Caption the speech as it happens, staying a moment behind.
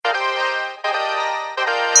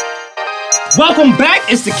Welcome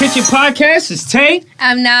back. It's the Kitchen Podcast. It's Taye.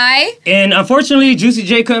 I'm Nye. And unfortunately, Juicy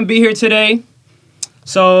J couldn't be here today.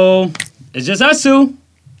 So, it's just us two.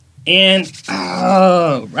 And,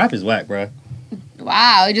 rap is whack, bro.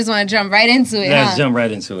 Wow, you just want to jump right into it, Let's jump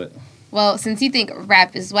right into it. Well, since you think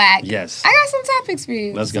rap is whack, yes, I got some topics for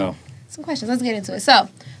you. Let's go. Some questions. Let's get into it. So,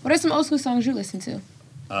 what are some old school songs you listen to?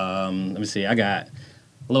 Let me see. I got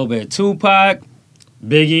a little bit of Tupac,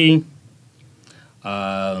 Biggie,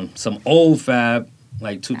 some old Fab,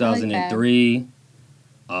 like 2003,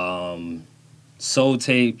 soul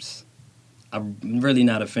tapes. I'm really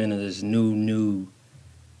not a fan of this new.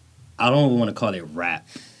 I don't even want to call it rap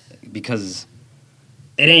because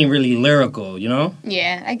it ain't really lyrical, you know?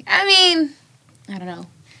 Yeah, I mean, I don't know.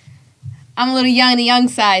 I'm a little young on the young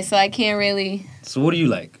side, so I can't really. So what do you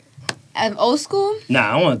like? Old school?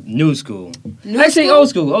 Nah, I want new school. Actually, old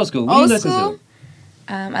school. What do you listen to?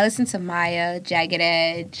 I listen to Maya, Jagged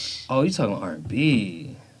Edge. Oh, you talking about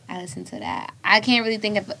R&B? I listen to that. I can't really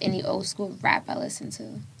think of any old school rap I listen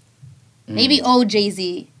to. Maybe old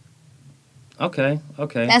Jay-Z. Okay.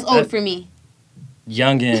 That's old for me.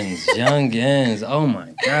 Youngins. Oh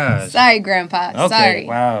my gosh. Sorry, Grandpa. Okay, Sorry.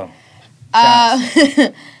 Wow. All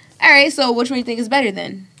right, so which one do you think is better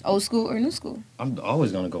then? Old school or new school? I'm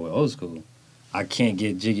always gonna go with old school. I can't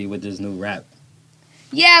get jiggy with this new rap.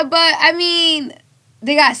 Yeah, but I mean,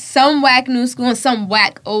 they got some whack new school and some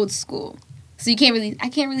whack old school. So I can't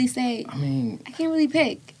really say. I mean, I can't really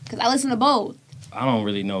pick because I listen to both. I don't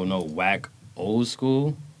really know no whack old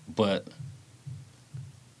school, but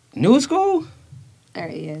new school? All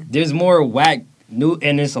right, yeah. There's more whack new,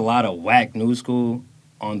 and there's a lot of whack new school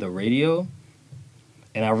on the radio.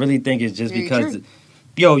 And I really think it's just because,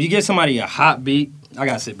 you get somebody a hot beat. I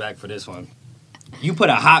gotta sit back for this one. You put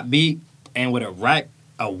a hot beat and with a whack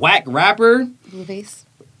rapper. Blueface.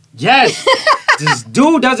 Yes. This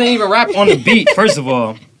dude doesn't even rap on the beat, first of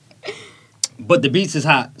all. But the beats is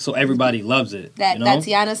hot, so everybody loves it. That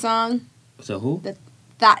Tiana song. So who? The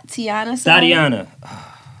Tiana song. Tatiana.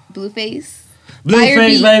 Blueface.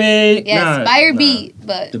 Blueface, baby. Yes, fire beat,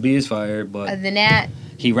 but the beat is fire, but other than that,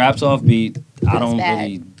 he raps off beat. I don't bad.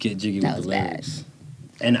 really get jiggy That with the was lyrics. bad.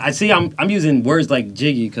 And I see I'm using words like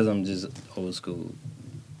jiggy because I'm just old school.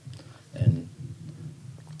 And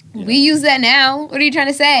we use that now. What are you trying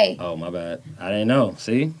to say? Oh, my bad. I didn't know.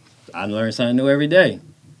 See? I learn something new every day.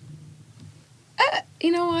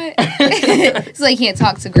 You know what? It's like you can't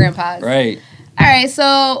talk to grandpas. Right. All right,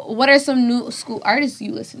 so what are some new school artists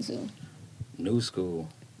you listen to? New school.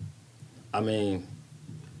 I mean,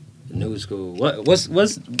 new school.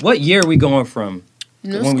 What year are we going from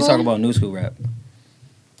when we talk about new school rap?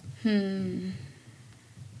 Let's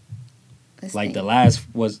Like think. the last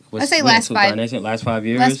Let's say last 5 years.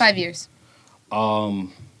 Last 5 years. I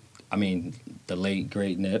mean, the late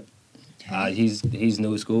great Nip. He's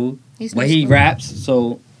new school. But he raps,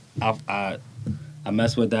 so I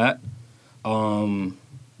mess with that. I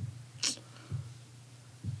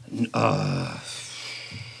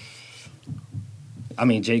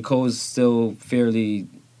mean, J. Cole's still fairly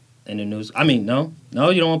in the news. I mean, no,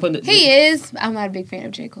 you don't want to put. He is. I'm not a big fan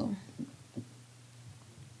of J. Cole.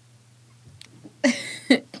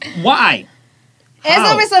 Why?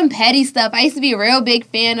 It's over some petty stuff. I used to be a real big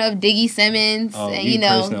fan of Diggy Simmons, and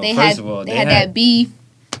they had that beef.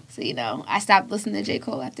 So I stopped listening to J.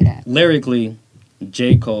 Cole after that. Lyrically,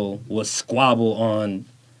 J. Cole will squabble on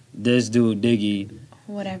this dude Diggy.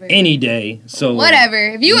 Whatever. Any day. So whatever.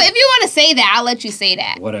 If you want to say that, I'll let you say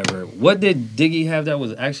that. Whatever. What did Diggy have that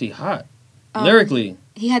was actually hot? Lyrically.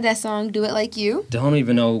 He had that song "Do It Like You." Don't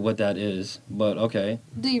even know what that is, but okay.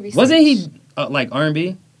 Do your research. Wasn't he like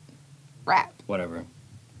R&B? Rap. Whatever.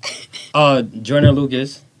 Jordan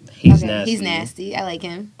Lucas. He's nasty. He's nasty. I like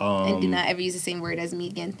him. And do not ever use the same word as me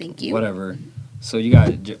again. Thank you. Whatever. So you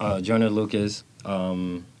got Jordan Lucas.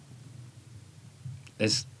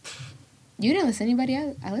 It's. You didn't listen to anybody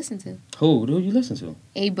I listened to. Who do you listen to?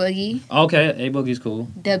 A Boogie. Okay, A Boogie's cool.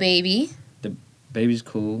 The Baby. The Baby's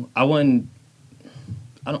cool. I don't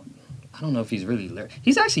know if he's really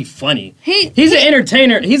he's actually funny. He's an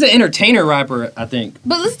entertainer. He's an entertainer rapper, I think.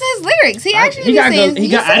 But listen to his lyrics. He actually I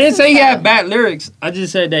didn't say he had bad lyrics. I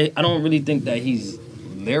just said that I don't really think that he's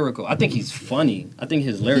lyrical. I think he's funny. I think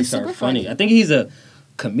his lyrics are funny. I think he's a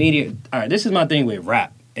comedian. All right, this is my thing with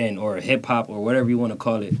rap or hip hop or whatever you want to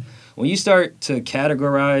call it. When you start to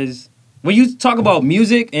categorize, when you talk about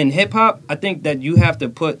music and hip hop, I think that you have to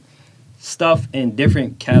put stuff in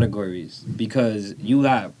different categories because you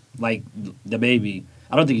got like the Baby.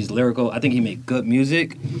 I don't think he's lyrical. I think he make good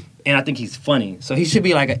music, and I think he's funny. So he should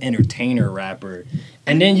be like an entertainer rapper.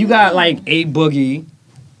 And then you got like A Boogie,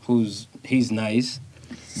 he's nice.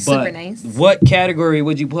 Super nice. What category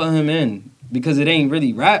would you put him in? Because it ain't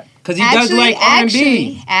really rap. Because he does like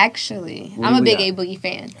R&B. Actually, I'm a big A Boogie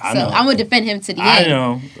fan. So I'm going to defend him to the end. I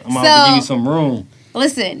know. I'm going to give you some room.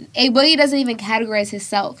 Listen, A Boogie doesn't even categorize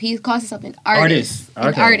himself. He calls himself an artist. Okay.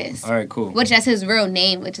 An artist. All right, cool. Which that's his real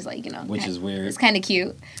name, which is like, Which is weird. It's kind of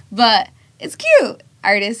cute. But it's cute.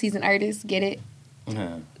 Artist. He's an artist. Get it?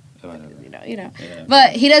 Yeah. Yeah.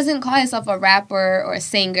 But he doesn't call himself a rapper or a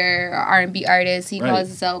singer or R&B artist. He calls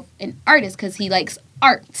himself an artist because he likes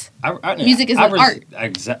art. Music is art.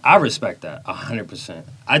 I respect that 100%.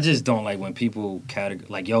 I just don't like when people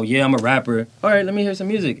like, yo, yeah, I'm a rapper. All right, let me hear some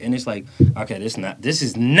music. And it's like, okay, this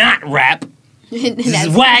is not rap. This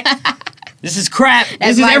is whack. This is crap.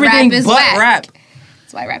 This is everything but rap.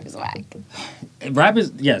 That's why rap is whack. Rap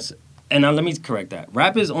is, yes. And now let me correct that.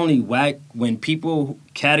 Rap is only whack when people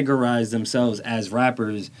categorize themselves as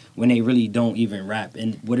rappers when they really don't even rap.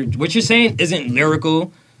 And what you're saying isn't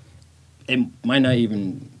lyrical. It might not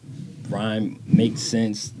even rhyme, make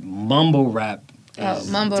sense. Mumble rap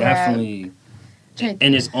is definitely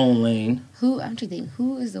in its own lane. I'm trying to think.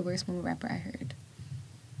 Who is the worst mumble rapper I heard?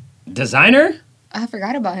 Designer? I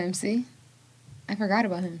forgot about him, see? I forgot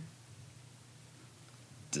about him.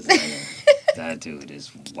 Designer. That dude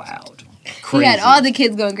is wild. Crazy. He had all the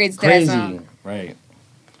kids going crazy. Crazy, right.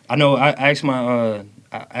 I know, I asked my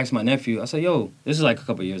nephew, I said, yo, this is like a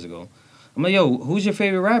couple years ago. I'm like, yo, who's your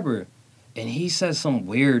favorite rapper? And he said some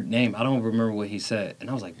weird name. I don't remember what he said. And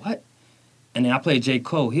I was like, what? And then I played J.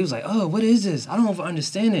 Cole. He was like, oh, what is this? I don't know if I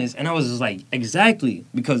understand this. And I was just like, exactly.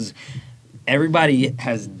 Because everybody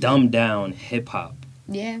has dumbed down hip-hop.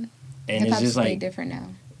 Yeah. And hip-hop's it's just like... different now.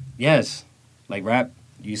 Yes. Like rap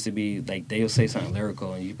used to be, like, they'll say something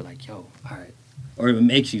lyrical and you'd be like, yo, all right. Or it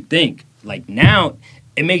makes you think. Like, now,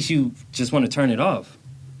 it makes you just want to turn it off.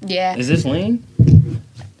 Yeah. Is this lean?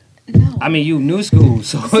 No. I mean, you new school,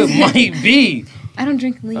 so it might be. I don't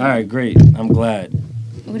drink lean. All right, great. I'm glad.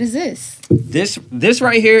 What is this? This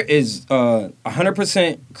right here is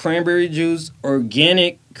 100% cranberry juice,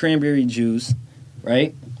 organic cranberry juice,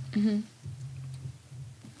 right? Mm-hmm.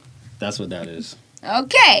 That's what that is.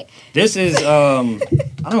 Okay. This is, I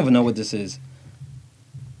don't even know what this is.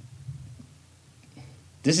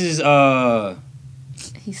 This is,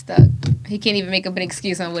 He's stuck. He can't even make up an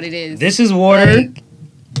excuse on what it is. This is water.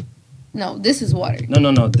 No, this is water.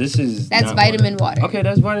 No. This is. That's vitamin water. Okay,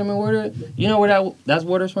 that's vitamin water. You know where that's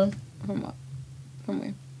water's from? From what? From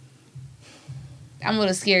where? I'm a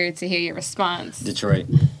little scared to hear your response. Detroit.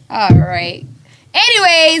 All right.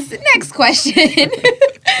 Anyways, next question.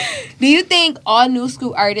 Do you think all new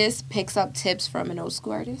school artists picks up tips from an old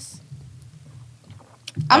school artist?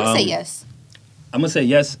 I'm gonna say yes. I'm gonna say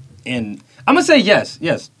yes, and I'm gonna say yes.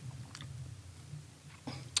 Yes.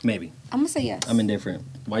 Maybe. I'm gonna say yes. I'm indifferent.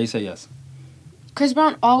 Why you say yes? Chris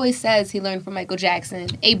Brown always says he learned from Michael Jackson.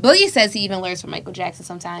 A Boogie says he even learns from Michael Jackson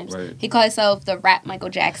sometimes. Right. He calls himself the rap Michael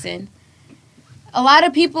Jackson. A lot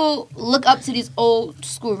of people look up to these old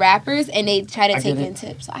school rappers and they try to take in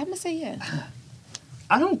tips. So I'm gonna say yes.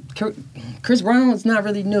 Chris Brown is not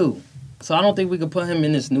really new, so I don't think we could put him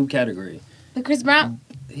in this new category. But Chris Brown,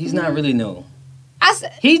 he's not really new.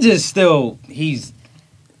 He just still he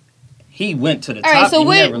went to the top. All right, so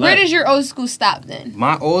where does your old school stop then?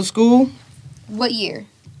 My old school? What year?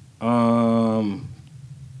 I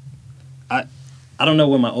don't know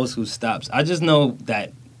where my old school stops. I just know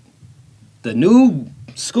that the new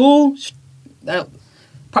school, that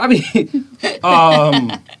probably.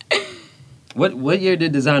 What year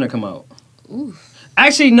did Designer come out? Oof.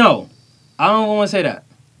 Actually, no, I don't want to say that.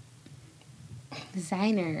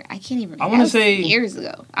 Designer, I can't even. I want to say years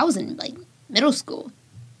ago. I was in like middle school.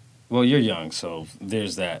 Well, you're young, so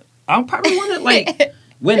there's that. I probably want to like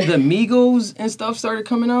when the Migos and stuff started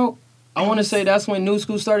coming out. I want to say that's when new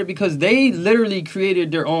school started because they literally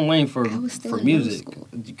created their own lane for music.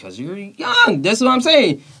 Because you're young. That's what I'm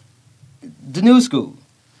saying. The new school,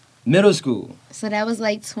 middle school. So that was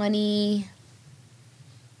like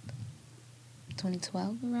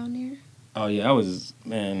 2012 around there. Oh yeah, I was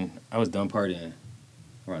done partying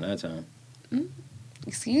around that time.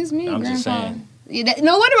 Excuse me, I'm Grandpa. just saying.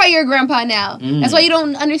 No wonder why you're a grandpa now. That's why you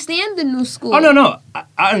don't understand the new school. Oh, no.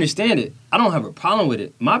 I understand it. I don't have a problem with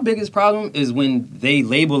it. My biggest problem is when they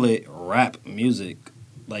label it rap music.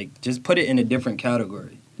 Like, just put it in a different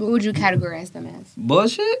category. What would you categorize them as?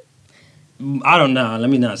 Bullshit? I don't know. Let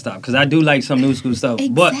me not stop. Because I do like some new school stuff.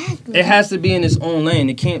 Exactly. But it has to be in its own lane.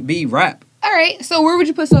 It can't be rap. All right. So where would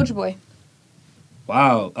you put Soulja Boy?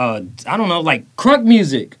 Wow. I don't know. Like, crunk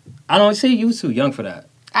music. I don't see you was too young for that.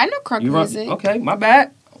 I know crunk music. Okay, my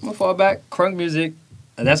bad. I'm going to fall back. Crunk music.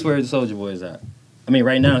 That's where the Soulja Boy is at. I mean,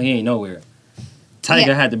 right now, he ain't nowhere.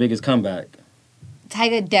 Tyga had the biggest comeback.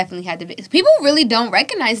 Tyga definitely had the biggest. People really don't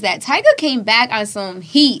recognize that. Tyga came back on some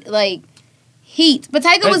heat. But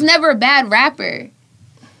Tyga was never a bad rapper.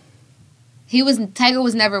 Tyga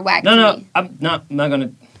was never whack to me. I'm not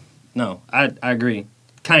gonna. No, I agree.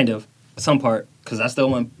 Kind of. Some part. Because I still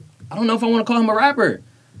want. I don't know if I want to call him a rapper.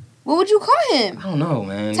 What would you call him? I don't know,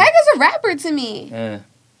 man. Tyga's a rapper to me. Yeah.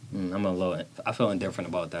 I feel indifferent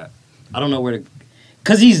about that. I don't know where to.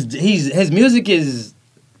 Because his music is.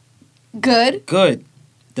 Good.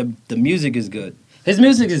 The music is good. His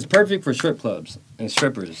music is perfect for strip clubs and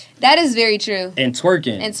strippers. That is very true. And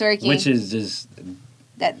twerking. Which is just...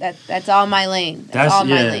 That's all my lane. That's all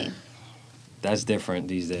my lane. That's different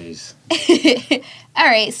these days. All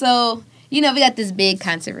right, so, we got this big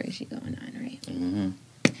controversy going on, right?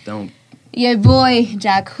 Mm-hmm. Your boy,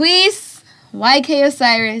 Jacquees, YK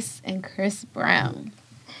Osiris, and Chris Brown.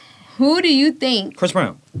 Who do you think... Chris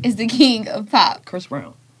Brown. ...is the king of pop? Chris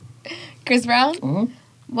Brown. Chris Brown? Mm-hmm.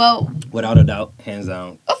 Well... Without a doubt, hands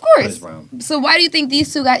down. Of course. Chris Brown. So why do you think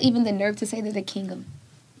these two got even the nerve to say they're the king of...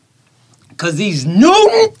 Because these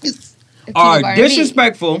new are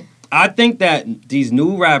disrespectful. I think that these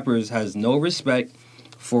new rappers has no respect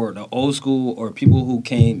for the old school or people who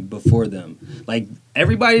came before them. Like,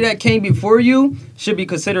 everybody that came before you should be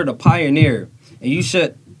considered a pioneer. And you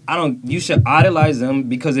should idolize them,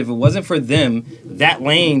 because if it wasn't for them, that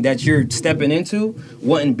lane that you're stepping into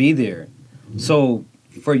wouldn't be there. So,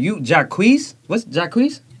 for you, Jacquees? What's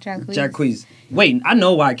Jacquees? Jacquees. Wait, I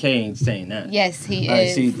know why K ain't saying that. Yes, he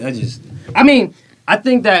is. See, I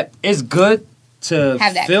think that it's good to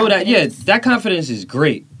have that feel confidence. that. Yeah, that confidence is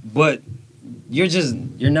great, but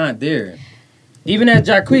you're not there. Even at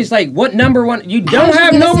Jacquees, like, what number one? You don't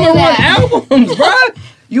have number one albums, bro.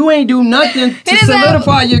 You ain't do nothing to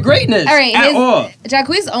solidify your greatness at all.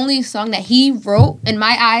 Jacquees' only song that he wrote, in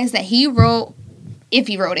my eyes, if he wrote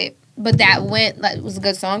it, but that was a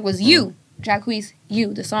good song, was You. Jacquees,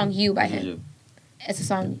 You, the song You by him. It's a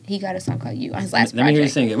song, he got a song called You on his last project. Let me hear you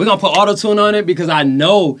sing it. We're going to put auto-tune on it because I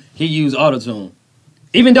know he used auto-tune.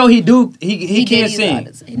 Even though he can't sing,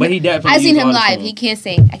 but he definitely I've seen him auto-tune. live. He can't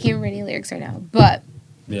sing. I can't remember any lyrics right now, but...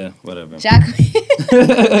 Yeah, whatever. Jacquees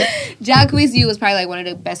You was probably like one of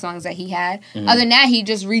the best songs that he had. Mm-hmm. Other than that, he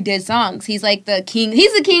just redid songs. He's like the king.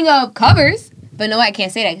 He's the king of covers. But no, I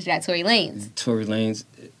can't say that because you got Tory Lanez. Tory Lanez.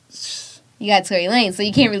 You got Tory Lanez, so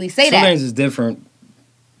you can't really say that. Tory Lanez is different.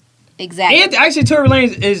 Exactly. And actually, Tory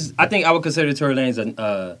Lanez is... I think I would consider Tory Lanez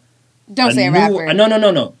Don't say a rapper.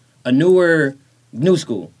 No. A new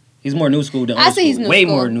school. He's more new school than old school. I say he's new school. Way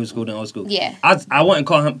more new school than old school. Yeah. I wouldn't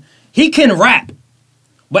call him... He can rap.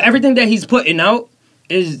 But everything that he's putting out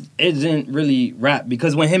isn't really rap,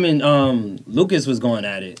 because when him and Lucas was going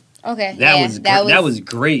at it, that was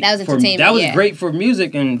great. That was entertainment. That was great for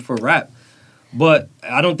music and for rap. But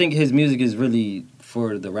I don't think his music is really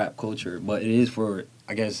for the rap culture, but it is for,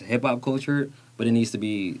 I guess, hip hop culture. But it needs to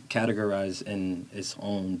be categorized in its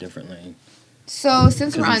own different lane. So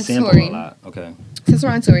since we're on Tory, since we're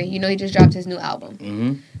on Tory, he just dropped his new album.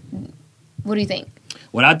 Mm-hmm. What do you think?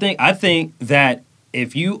 What I think that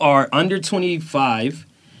if you are under 25,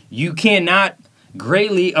 you cannot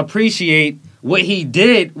greatly appreciate what he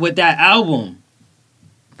did with that album.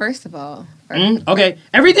 First of all. Okay.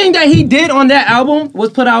 Everything that he did on that album was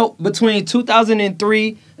put out between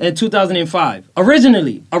 2003 and 2005.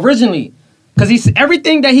 Originally. Because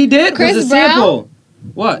everything that he did was a sample.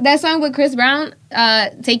 What? That song with Chris Brown,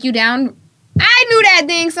 Take You Down. I knew that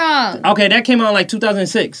dang song. Okay, that came out in like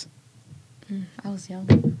 2006. I was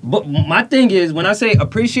young. But my thing is, when I say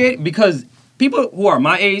appreciate, because people who are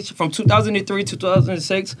my age, from 2003 to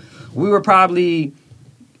 2006, we were probably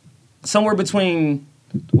somewhere between,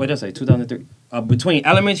 what did I say, 2003? Between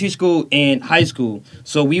elementary school and high school.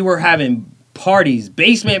 So we were having parties,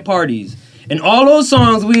 basement parties. And all those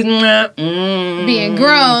songs, we being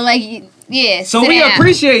grown, like, yeah. So we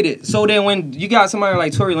appreciate it. So then when you got somebody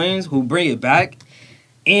like Tory Lanez who bring it back,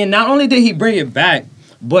 and not only did he bring it back,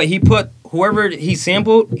 but he put whoever he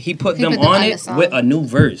sampled, he put them on it with a new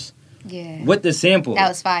verse. Yeah. With the sample. That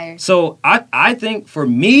was fire. So I think for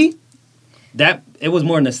me, that it was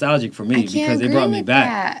more nostalgic for me because it brought me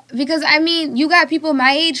back. That. Because you got people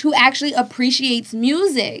my age who actually appreciates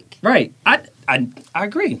music. Right. I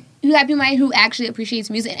agree. You got people my age who actually appreciates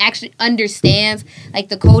music and actually understands like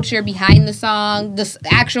the culture behind the song, the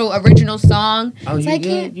actual original song. Oh,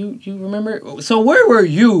 you remember? So where were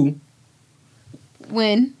you?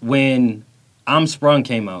 When I'm Sprung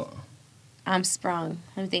came out. I'm Sprung.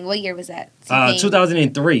 Let me think. What year was that?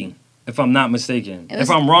 2003, if I'm not mistaken. If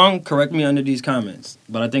I'm wrong, correct me under these comments.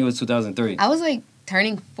 But I think it was 2003. I was like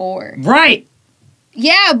turning 4. Right.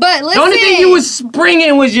 Yeah, but listen. The only thing you was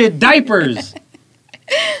springing was your diapers.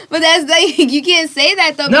 But that's like, you can't say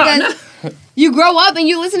that though, because you grow up and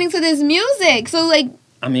you're listening to this music. So like,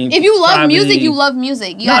 I mean, if you love music, you love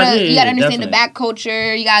music. You gotta understand definitely. the back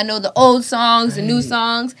culture. You gotta know the old songs, the new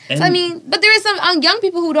songs. And so I mean, but there are some young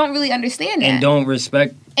people who don't really understand that and don't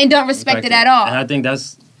respect it at all. And I think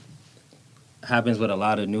that's happens with a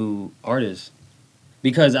lot of new artists,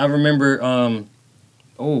 because I remember,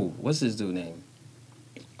 what's this dude name?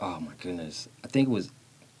 Oh my goodness, I think it was.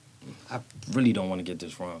 I really don't want to get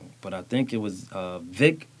this wrong, but I think it was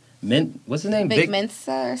Vic what's his name? Vic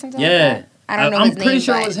Mensa or something. Yeah. Like that. I don't know. I'm his pretty name,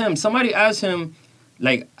 sure but it was him. Somebody asked him,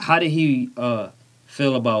 like, how did he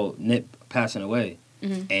feel about Nip passing away?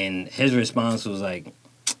 Mm-hmm. And his response was like,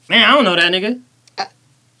 "Man, I don't know that nigga."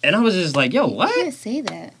 And I was just like, "Yo, what?" You can't say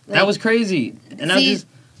that. Like, that was crazy. And that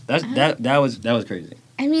was crazy.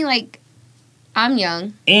 I mean, like, I'm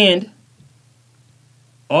young, and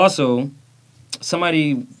also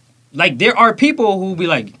somebody, like, there are people who be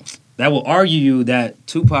like, that will argue you that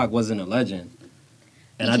Tupac wasn't a legend.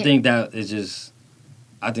 And I think that is just,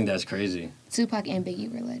 I think that's crazy. Tupac and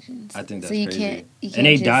Biggie were legends. I think that's so you crazy. Can't and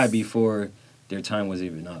they died before their time was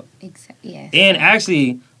even up. Exactly. Yes. And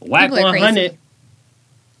actually, Wack 100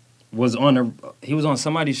 was he was on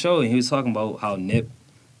somebody's show, and he was talking about how Nip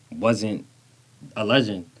wasn't a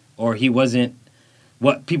legend, or he wasn't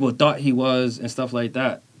what people thought he was, and stuff like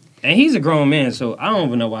that. And he's a grown man, so I don't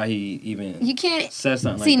even know why he even said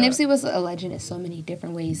something like that. See, Nipsey was a legend in so many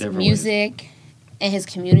different ways. Music and his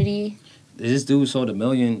community. This dude sold $1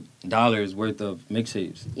 million worth of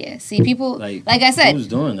mixtapes. Yeah, see, people, like I said, who's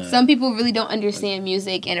doing that? Some people really don't understand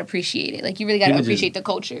music and appreciate it. Like, you really got to appreciate the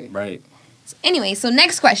culture. Right. So anyway, so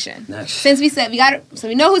next question. Since we said so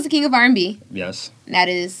we know who's the king of R&B. Yes. And that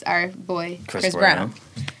is our boy, Chris Brown.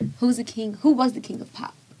 Who's the king? Who was the king of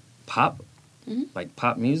pop? Pop? Mm-hmm. Like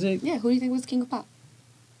pop music? Yeah, who do you think was the king of pop?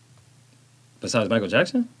 Besides Michael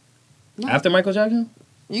Jackson? No. After Michael Jackson?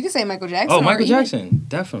 You can say Michael Jackson. Oh, Michael Jackson,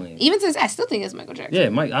 definitely. Even since I still think it's Michael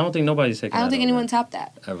Jackson. Yeah, I don't think nobody's taking that. I don't think anyone topped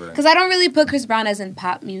that. Ever. Because I don't really put Chris Brown as in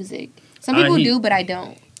pop music. Some people do, but I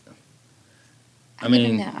don't. I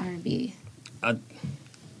mean, that R&B. I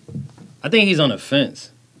think he's on the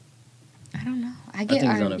fence. I don't know. I get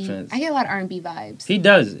R&B. He's on the fence. I get a lot of R&B vibes. He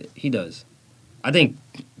does. I think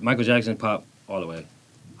Michael Jackson pop all the way,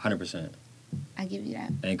 100%. I give you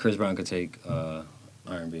that. And Chris Brown could take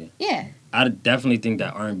R&B. Yeah. I definitely think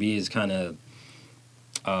that R&B is kind of.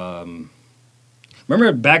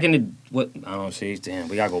 Remember back in the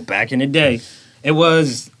we gotta go back in the day. It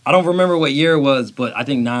was, I don't remember what year it was, but I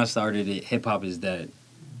think Nas started it. Hip hop is dead.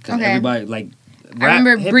 Because everybody like. Rap, I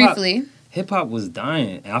remember briefly. Hip hop was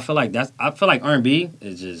dying, and I feel like R&B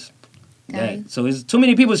is just dead. So it's too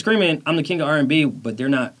many people screaming, "I'm the king of R&B," but they're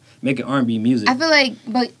not making R&B music. I feel like,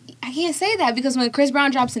 but I can't say that because when Chris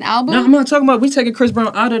Brown drops an album, no, I'm not talking about we taking Chris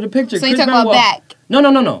Brown out of the picture. So you talking about back? No.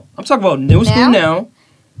 I'm talking about new school now.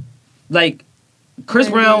 Like Chris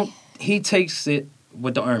Brown, he takes it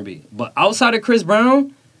with the R&B, but outside of Chris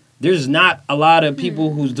Brown, there's not a lot of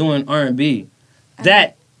people who's doing R&B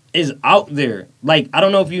that is out there. Like, I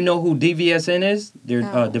don't know if you know who DVSN is.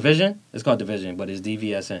 They're Division. It's called Division, but it's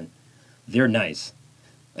DVSN. They're nice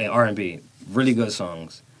at R&B, really good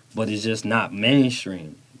songs, but it's just not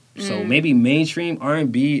mainstream. So maybe mainstream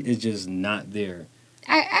R&B is just not there.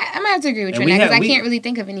 I might have to agree with you on that because I can't really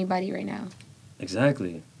think of anybody right now.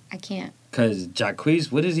 Exactly. I can't. Because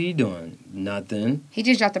Jacquees, what is he doing? Nothing. He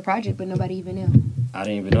just dropped the project, but nobody even knew. I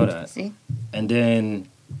didn't even know that. See? And then,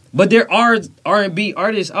 but there are R&B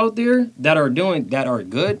artists out there that are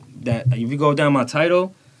good. That if you go down my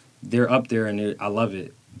title, they're up there and I love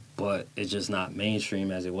it. But it's just not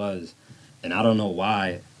mainstream as it was. And I don't know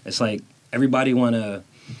why. It's like everybody want to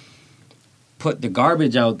put the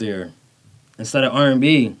garbage out there instead of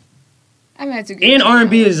R&B. I mean, that's a good. And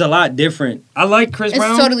R&B is a lot different. I like Chris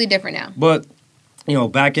Brown. It's totally different now. But,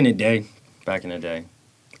 back in the day,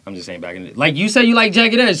 I'm just saying back in the day. Like, you say you like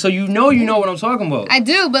Jagged Edge, so you know what I'm talking about. I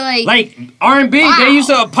do, but like... Like, R&B, they used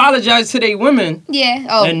to apologize to their women. Yeah.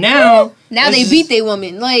 Oh. And now... Now they beat their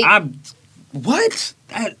women. Like... What?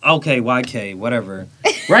 Okay, YK, whatever.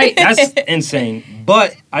 Right? That's insane.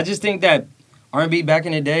 But I just think that R&B back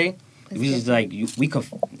in the day... We just like we could.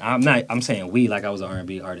 I'm saying we like I was an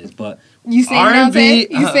R&B artist, but you sing R&B.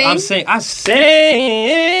 You sing? I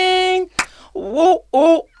sing. Ooh,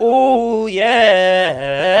 ooh, ooh,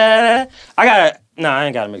 yeah. I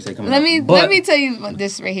ain't got a mixtape coming. Let me tell you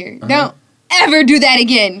this right here. Don't ever do that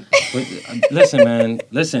again. Listen, man.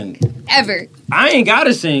 Listen. Ever. I ain't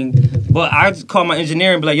gotta sing, But I just call my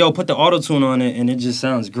engineer and be like, yo, put the auto-tune on it, and it just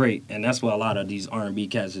sounds great. And that's what a lot of these R&B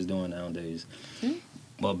cats is doing nowadays.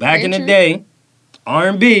 Well, back in the day,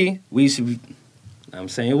 R&B, we used to be, I'm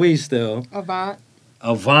saying we still.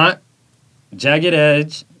 Avant, Jagged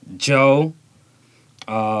Edge, Joe,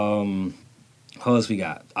 who else we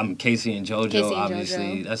got? Casey and JoJo,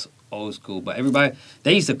 obviously. That's old school. But everybody,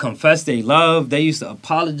 they used to confess they love. They used to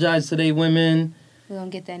apologize to their women. We don't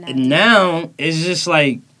get that now. And now, it's just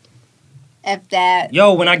like, F that.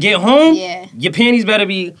 yo, when I get home, your panties better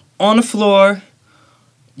be on the floor,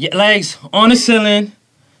 your legs on the ceiling.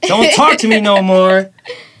 Don't talk to me no more.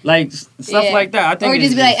 Like, stuff like that. I think or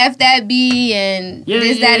just be like, F that B and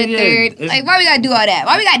this, that, and third. It's, like, why we gotta do all that?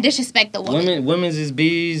 Why we gotta disrespect the woman? Women's is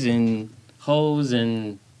B's and hoes,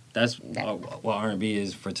 and that's what R&B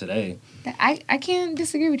is for today. I can't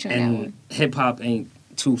disagree with you on that one. Hip-hop ain't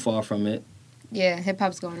too far from it. Yeah,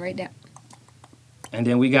 hip-hop's going right down. And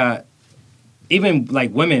then we got, even,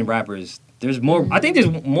 like, women rappers. There's more, I think there's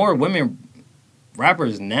more women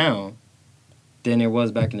rappers now than there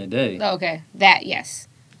was back in the day. Oh, okay. That, yes.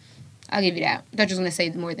 I'll give you that. I thought you were going to say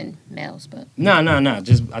more than males, but... No.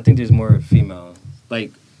 Just, I think there's more female.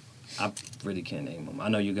 Like, I really can't name them. I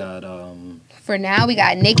know you got... For now, we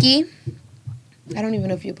got Nicki. I don't even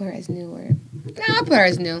know if you put her as new or... No, I'll put her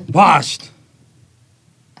as new. Washed.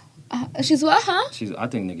 She's what, huh? I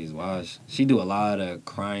think Nicki's washed. She do a lot of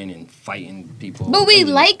crying and fighting people. But we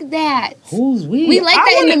like that. Who's we? We like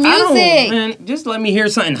that in the music. Man, just let me hear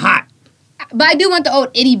something hot. But I do want the old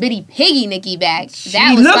itty bitty piggy Nicki back. She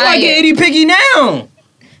look like an itty piggy now.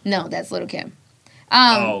 No, that's Lil' Kim.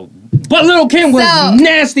 But Lil' Kim was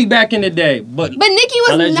nasty back in the day. But Nicki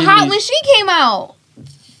was hot when she came out.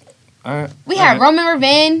 All right. We had Roman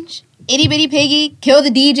Revenge, Itty Bitty Piggy, Kill the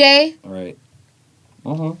DJ. All right.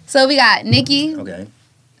 So we got Nicki. Okay.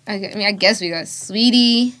 I guess we got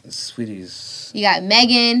Sweetie. Sweetie's. You got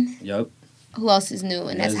Megan. Yep. Who else is new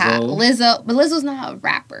and that's hot? Lizzo. But Lizzo's not a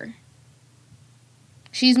rapper.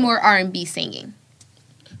 She's more R&B singing.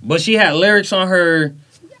 But she had lyrics on her.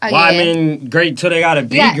 I mean, great till they gotta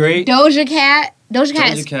be great. Doja Cat. Doja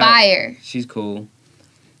Cat is fire. She's cool.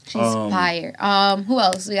 She's fire. Who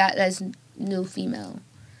else we got that's new female?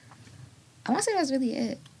 I want to say that's really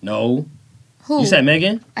it. No. Who? You said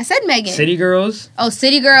Megan? I said Megan. City Girls? Oh,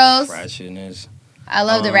 City Girls. Ratchetness. I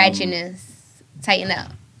love the ratchetness. Tighten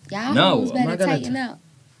up. Y'all no, better tighten up.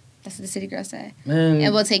 That's what the City Girls say. Man.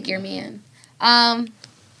 And we'll take your man. I'll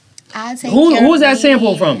take Who was that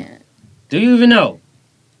sample from? Do you even know?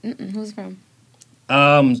 Who's it from?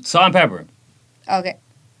 Salt and Pepper. Okay.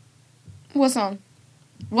 What song?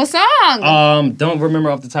 What song? Don't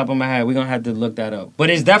remember off the top of my head. We're gonna have to look that up.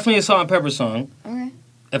 But it's definitely a Salt and Pepper song. Okay.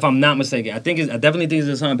 If I'm not mistaken. I definitely think it's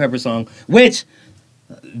a Salt and Pepper song. Which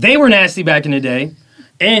they were nasty back in the day.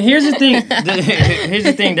 And here's the thing. Here's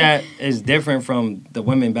the thing that is different from the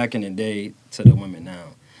women back in the day to the women now.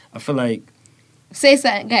 I feel like say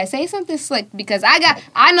something, guys. Say something slick because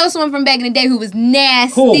I know someone from back in the day who was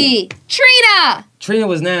nasty. Who? Trina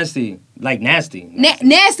was nasty. Like nasty.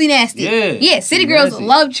 Nasty. Yeah. Yeah, City Girls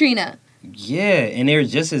love Trina. Yeah, and they're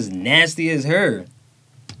just as nasty as her.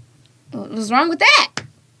 What's wrong with that?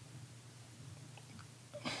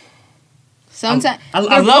 Sometimes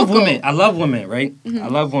I love women. I love women, right? I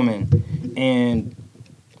love women. And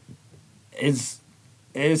it's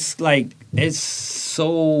like it's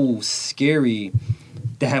so scary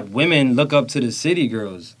to have women look up to the City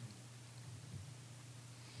Girls.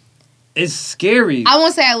 It's scary. I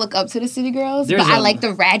won't say I look up to the City Girls, but I like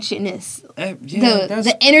the ratchetness. Yeah,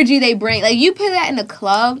 the energy they bring. Like, you put that in the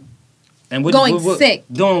club, and sick.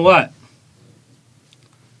 Doing what?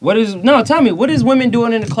 Tell me, what is women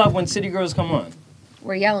doing in the club when City Girls come on?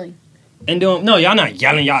 We're yelling. And y'all not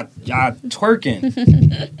yelling, y'all twerking.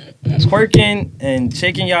 Twerking and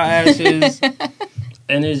shaking y'all asses.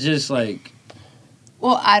 And it's just like...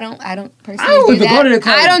 Well, I don't personally do that. Go to the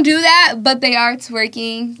club. I don't do that, but they are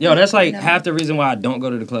twerking. Yo, that's like half the reason why I don't go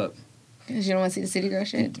to the club. Because you don't want to see the City Girl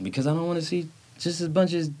shit? Because I don't want to see just a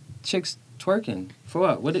bunch of chicks twerking. For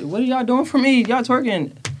what? What are y'all doing for me? Y'all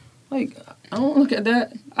twerking. Like, I don't look at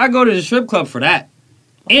that. I go to the strip club for that.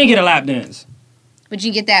 And get a lap dance. But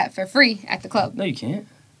you get that for free at the club. No, you can't.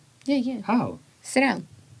 Yeah, you can. How? Sit down.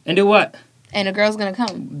 And do what? And a girl's going to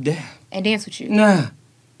come. And dance with you. Nah.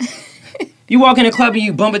 You walk in the club and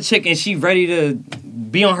you bump a chick and she ready to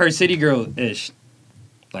be on her City Girl-ish.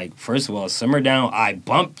 Like, first of all, simmer down. I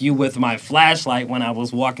bumped you with my flashlight when I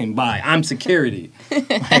was walking by. I'm security.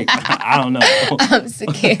 Like, I don't know. I'm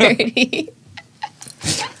security.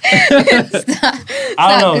 Stop.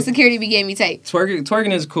 I don't know. The security be getting me tight.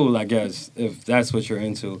 Twerking is cool, I guess, if that's what you're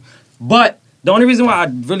into. But the only reason why I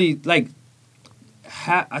really like,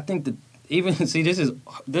 I think that even see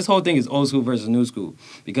this whole thing is old school versus new school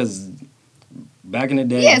because back in the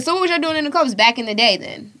day. Yeah. So what was y'all doing in the clubs back in the day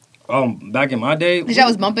then? Back in my day, Because y'all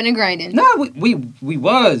was bumping and grinding. No, we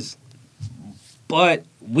was, but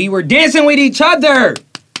we were dancing with each other.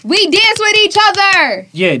 We dance with each other.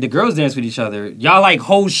 Yeah, the girls dance with each other. Y'all like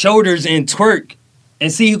hold shoulders and twerk.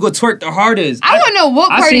 And see who could twerk the hardest. I want to know what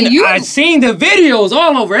part of you. I seen the videos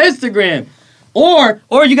all over Instagram. Or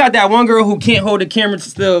you got that one girl who can't hold the camera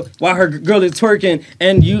still while her girl is twerking,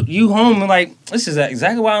 and you home and like, this is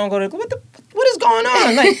exactly why I don't go to. What is going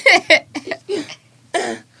on? Like,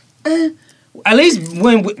 at least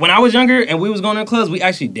when I was younger and we was going to clubs, we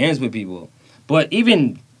actually danced with people. But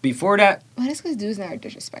even before that, well, that's because dudes now are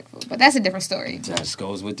disrespectful. But that's a different story. That just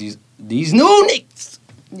goes with these new niggas.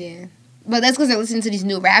 Yeah. But that's because they're listening to these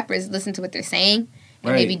new rappers, listen to what they're saying,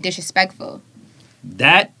 and they be disrespectful.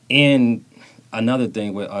 That and another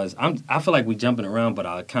thing with us, I feel like we jumping around, but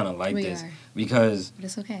I kind of like this because but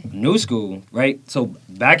it's okay. New school, right? So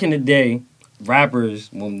back in the day,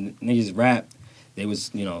 rappers when niggas rap, there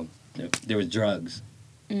was drugs,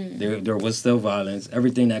 there was still violence,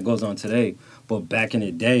 everything that goes on today. But back in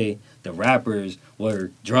the day, the rappers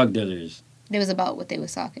were drug dealers. It was about what they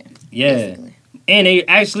was talking. Yeah. Basically. And they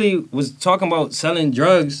actually was talking about selling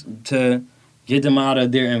drugs to get them out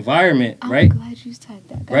of their environment, right? I'm glad you said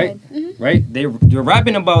that. Go right? Mm-hmm. Right? You're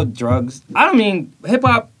rapping about drugs. I don't mean,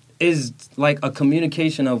 hip-hop is like a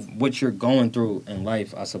communication of what you're going through in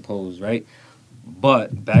life, I suppose, right?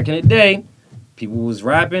 But back in the day, people was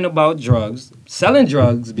rapping about drugs, selling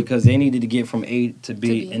drugs because they needed to get from A to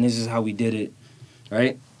B, and this is how we did it,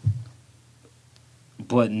 right?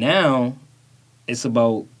 But now, it's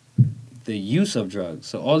about the use of drugs.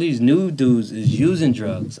 So all these new dudes is using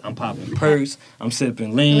drugs. I'm popping perks. I'm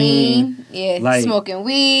sipping lean. Yeah, like, smoking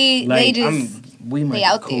weed. Like, we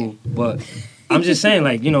might be cool, but I'm just saying,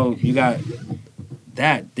 like, you got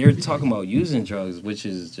that. They're talking about using drugs, which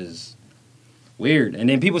is just weird. And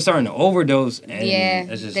then people starting to overdose. And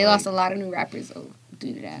it's just they lost a lot of new rappers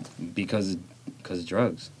due to that. Because of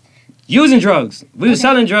drugs. Using drugs. We were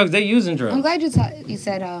selling drugs. They using drugs. I'm glad you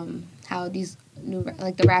said how these new,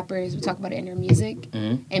 like the rappers would talk about it in their music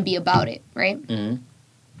and be about it, right? Mm-hmm.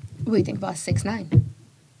 What do you think about 6ix9ine?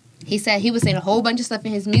 He said he was saying a whole bunch of stuff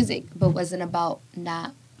in his music, but wasn't about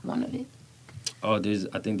not one of it. Oh,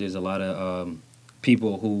 I think there's a lot of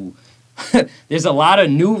people who there's a lot of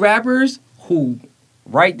new rappers who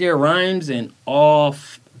write their rhymes in all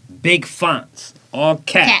big fonts, all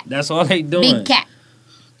cap. That's all they doing. Big cap.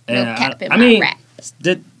 And no cap in my rap.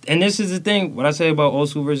 And this is the thing, what I say about old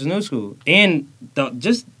school versus new school. And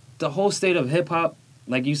the whole state of hip-hop,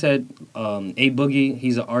 like you said, A Boogie,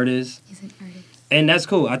 he's an artist. He's an artist. And that's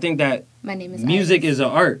cool. I think that my name is music is an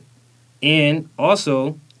art. And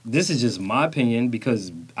also, this is just my opinion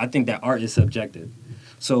because I think that art is subjective.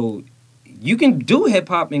 So you can do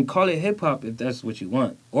hip-hop and call it hip-hop if that's what you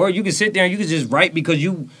want. Or you can sit there and you can just write because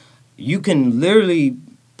you can literally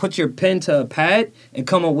put your pen to a pad and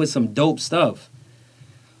come up with some dope stuff.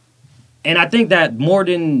 And I think that more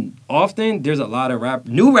than often, there's a lot of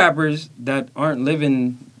new rappers that aren't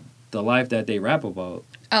living the life that they rap about.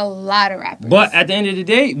 A lot of rappers. But at the end of the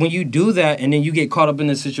day, when you do that and then you get caught up in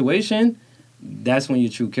the situation, that's when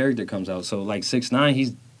your true character comes out. So like 6ix9ine,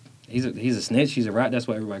 he's a snitch. He's a rat. That's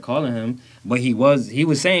what everybody calling him. But he was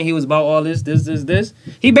saying he was about all this.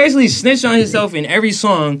 He basically snitched on himself in every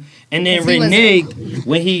song and then reneged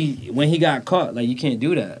when he got caught. Like, you can't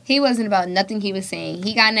do that. He wasn't about nothing he was saying.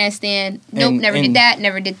 He got in that stand. Nope, never did that.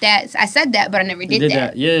 Never did that. I said that, but I never did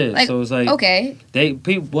that. Yeah. Like, so it's like, okay.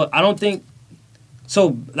 Well, I don't think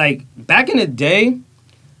so. Like, back in the day,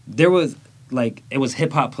 there was like, it was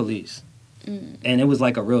hip hop police. And it was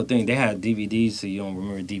like a real thing. They had DVDs, so you don't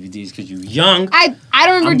remember DVDs because you're young. I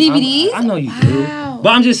don't remember DVDs. I know you do. But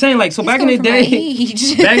I'm just saying, like, so back in the day,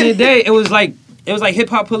 it was like hip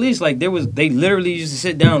hop police. Like, they literally used to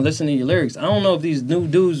sit down and listen to your lyrics. I don't know if these new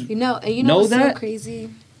dudes know what's that. So crazy.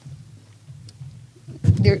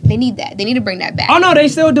 They need that. They need to bring that back. Oh no, they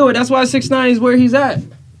still do it. That's why 6ix9ine is where he's at.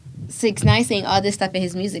 6ix9ine saying all this stuff in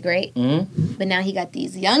his music, right? Mm-hmm. But now he got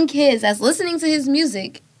these young kids that's listening to his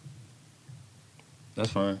music. That's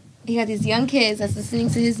fine. He got these young kids that's listening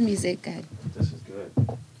to his music. Go ahead. This is good.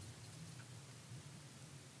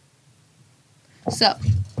 So,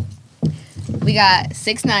 we got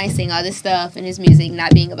 6ix9ine saying all this stuff in his music,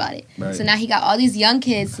 not being about it. Right. So now he got all these young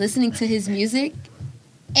kids listening to his music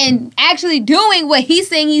and actually doing what he's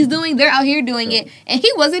saying he's doing. They're out here doing it, and he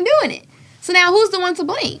wasn't doing it. So now who's the one to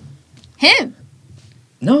blame? Him.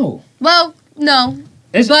 No. Well, no.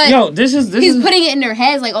 But this is putting it in their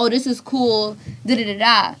heads like, oh, this is cool, da da da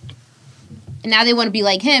da. And now they want to be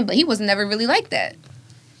like him, but he was never really like that.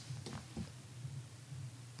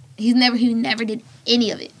 He never did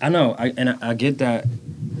any of it. I know, I get that,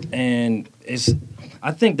 and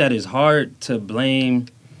I think that it's hard to blame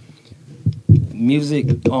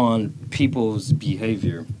music on people's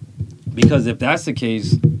behavior, because if that's the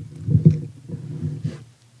case,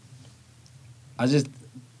 I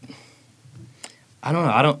don't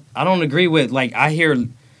know. I don't agree with, like, I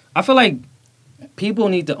feel like people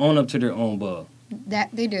need to own up to their own bug. That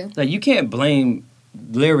they do. Like, you can't blame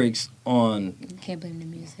lyrics on. You can't blame the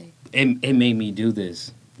music. It made me do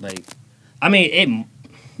this. Like, I mean, it.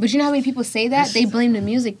 But you know how many people say that? They blame the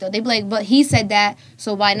music, though. They be like, but he said that,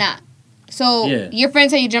 so why not? So your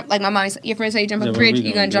friends tell you jump, like my mom said, your friends tell you jump off the bridge,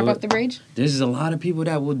 you gonna jump off the bridge? There's a lot of people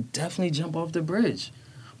that will definitely jump off the bridge.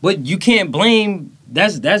 But you can't blame,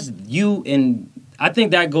 that's you, and I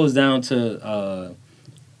think that goes down to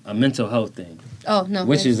a mental health thing. Oh, no.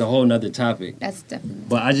 Which is a whole nother topic. That's definitely.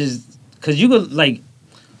 But because you could, like,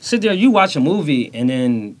 sit there, you watch a movie, and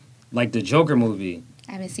then, like, the Joker movie.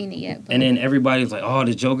 I haven't seen it yet. But. And then everybody's like, oh,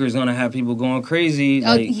 the Joker's going to have people going crazy.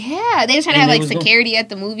 Oh, like, yeah. They just trying to have, like, security at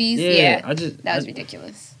the movies. Yeah. That was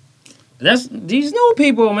ridiculous. That's these new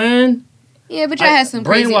people, man. Yeah, but y'all had some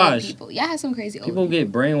crazy old people. Y'all had some crazy old people. People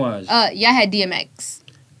get brainwashed. Y'all had DMX.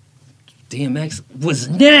 DMX was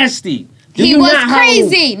nasty. He was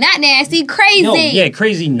crazy. Not nasty. Crazy. No, yeah,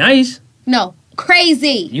 crazy nice. No,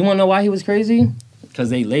 crazy. You want to know why he was crazy? Because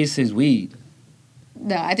they laced his weed.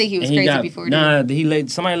 No, I think he was crazy before.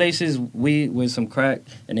 Somebody laced his weed with some crack,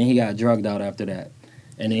 and then he got drugged out after that.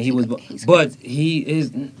 And then he was... But he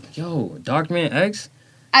is... Yo, Darkman X...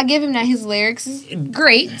 I give him that. His lyrics is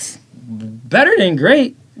great. Better than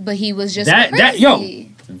great. But he was just crazy.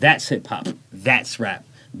 That's hip-hop. That's rap.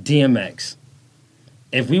 DMX.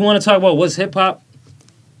 If we want to talk about what's hip-hop,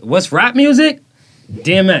 what's rap music,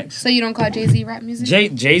 DMX. So you don't call Jay-Z rap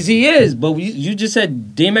music? Jay-Z is, but you just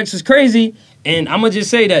said DMX is crazy, and I'm going to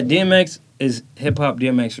just say that DMX is hip-hop,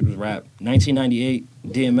 DMX is rap. 1998,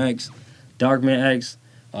 DMX, Darkman X,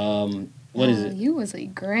 what is it? You was a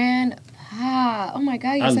grandpa. Oh my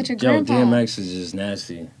God, you're such a grandpa. DMX is just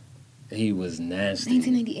nasty. He was nasty.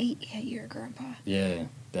 1998, yeah, you're a grandpa. Yeah,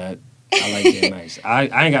 I like DMX.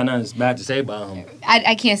 I ain't got nothing bad to say about him.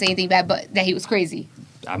 I can't say anything bad, but that he was crazy.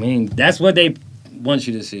 I mean, that's what they want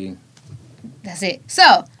you to see. That's it.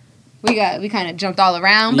 So, we kind of jumped all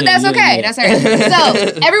around, but that's okay. Yeah. That's all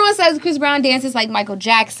right. So, everyone says Chris Brown dances like Michael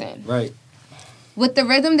Jackson. Right. With the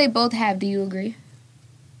rhythm they both have, do you agree?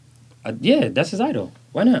 Yeah, that's his idol.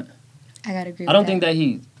 Why not? I gotta agree. I don't think that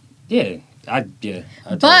he. Yeah. I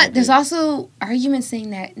but there's also arguments saying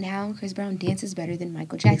that now Chris Brown dances better than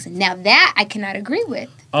Michael Jackson. Now that I cannot agree with.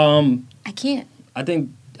 I can't. I think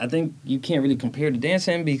you can't really compare the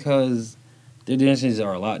dancing because their dances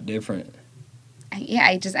are a lot different.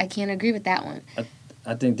 I can't agree with that one.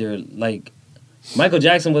 I think they're like Michael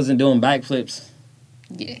Jackson wasn't doing backflips.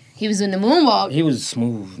 Yeah, he was doing the moonwalk. He was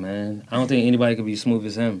smooth, man. I don't think anybody could be smooth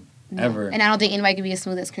as him ever. And I don't think anybody could be as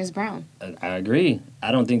smooth as Chris Brown. I agree.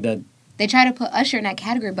 I don't think that. They try to put Usher in that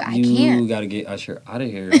category, but I can't. You gotta get Usher out of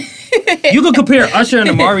here. You could compare Usher and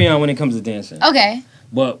Omarion when it comes to dancing. Okay.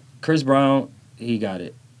 But Chris Brown, he got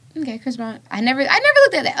it. Okay, Chris Brown. I never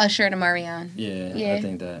looked at that Usher and Omarion. Yeah, I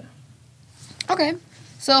think that. Okay.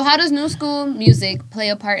 So how does new school music play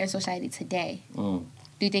a part in society today? Do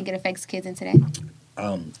you think it affects kids in today?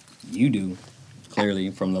 You do,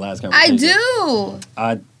 clearly, from the last conversation. I do.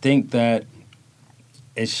 I think that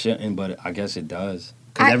it shouldn't, but I guess it does.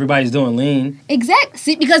 Because everybody's doing lean. Exactly.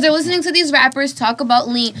 See, because they're listening to these rappers talk about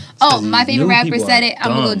lean. Oh, my favorite rapper said it.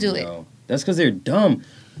 I'm going to go do it. That's because they're dumb.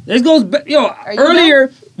 This goes back. Yo,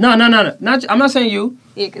 earlier. No. I'm not saying you.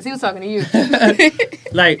 Yeah, because he was talking to you.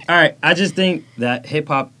 Like, all right. I just think that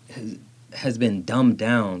hip-hop has been dumbed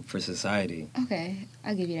down for society. Okay.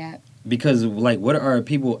 I'll give you that. Because, like, what are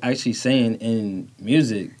people actually saying in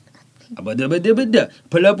music? Pull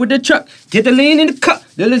up with the truck, get the lean in the cup,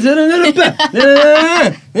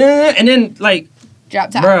 and then like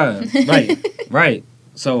drop top, bruh, right.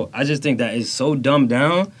 So I just think that it's so dumbed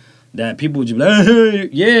down that people would just be like, hey,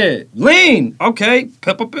 yeah, lean, okay,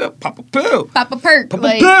 pop a pill, pop a pill, pop a perk, pop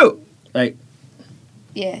a pill, like,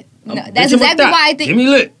 yeah, no, that's exactly why I think.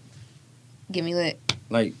 Give me lit.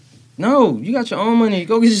 Like, no, you got your own money,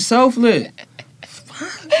 go get yourself lit.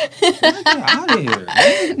 Get out of here,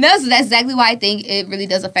 man. No, so that's exactly why I think it really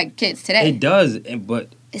does affect kids today. It does, but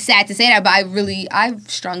it's sad to say that, but I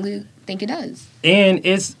strongly think it does. And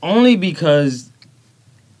it's only because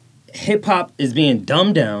hip hop is being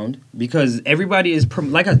dumbed down because everybody is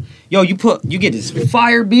you get this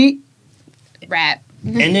fire beat, rap,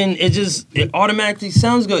 and then it automatically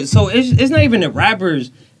sounds good. So it's not even the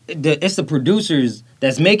rappers, it's the producers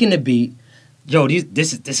that's making the beat. Yo,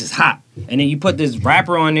 this is hot, and then you put this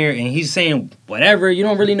rapper on there, and he's saying whatever. You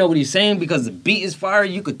don't really know what he's saying because the beat is fire.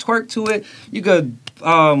 You could twerk to it. You could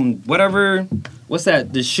whatever. What's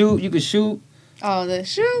that? The shoot. You could shoot. Oh, the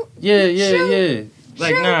shoot. Yeah.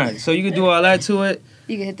 Like shoot. Nah. So you could do all that to it.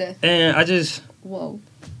 You can hit the. And I just. Whoa.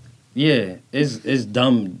 Yeah, it's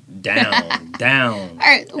dumbed down. Down. All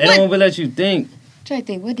right. They don't even let you think. Try to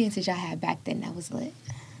think. What dances y'all had back then that was lit?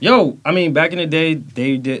 Yo, I mean, back in the day,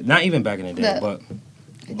 they did not even back in the day, but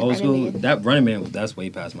old school. That Running Man, that's way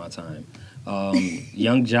past my time.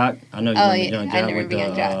 Young Jock, I know you remember Young Jock. I remember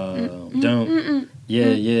Young Jock. Don't,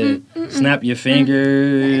 yeah. Snap your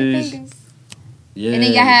fingers. Yeah. And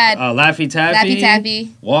then you had Laffy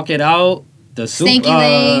Taffy. Walk It Out. The Stanky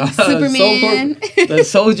Leg, Superman. The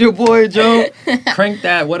Soldier Boy joke. Crank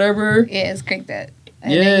That, whatever. Yeah, it's Crank That.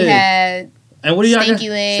 And then you had. And what do y'all got? Stanky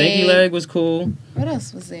Leg. Stanky Leg was cool. What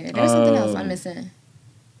else was there? There was something else I'm missing.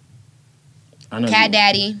 I know Cat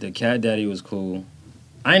Daddy. The Cat Daddy was cool.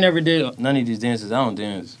 I never did none of these dances. I don't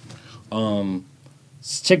dance.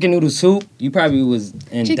 Chicken Noodle Soup. You probably was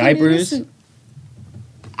in Chicken diapers.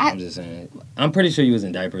 I'm just saying. I'm pretty sure you was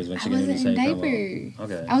in diapers when Chicken Noodle Soup came out.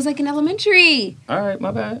 Okay. I was like in elementary. All right,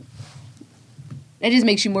 my bad. That just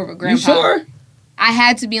makes you more of a grandpa. You sure? I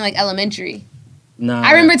had to be in like elementary. Nah.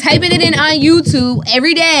 I remember typing it in on YouTube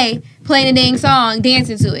every day, playing a dang song,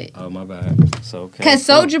 dancing to it. Oh, my bad. So, okay. Because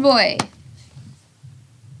Soulja Boy.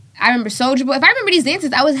 I remember Soulja Boy. If I remember these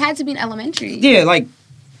dances, I had to be in elementary. Yeah, like...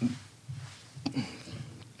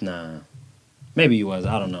 Nah. Maybe you was.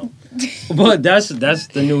 I don't know. But that's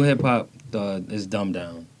the new hip-hop. It's dumbed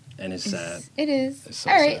down. And it's sad. It is. It's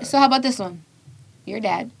so all right, sad. so how about this one? You're a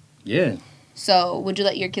dad. Yeah. So, would you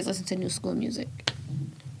let your kids listen to new school music?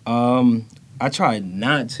 I tried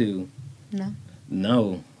not to. No?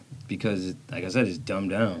 No, because, like I said, it's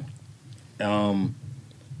dumbed down.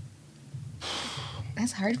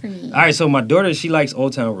 That's hard for me. All right, so my daughter, she likes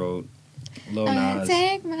Old Town Road, Lil Nas.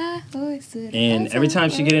 Take my horse to the And every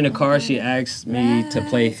time she get in the car, she asks me to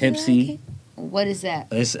play Hipsy. What is that?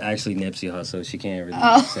 It's actually Nipsey Hussle. She can't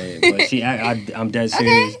really say it, but I'm dead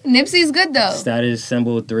serious. Okay, Nipsey's good though. Status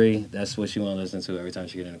Symbol 3. That's what she want to listen to every time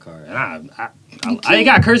she get in the car. And I ain't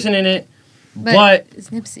got cursing in it. But it's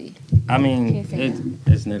Nipsey. I mean,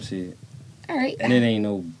 it's Nipsey. All right. And it ain't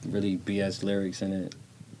no really BS lyrics in it.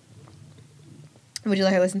 Would you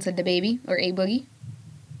let her listen to DaBaby or A Boogie?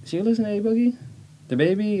 She would listen to A Boogie?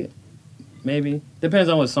 DaBaby? Maybe. Depends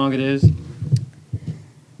on what song it is.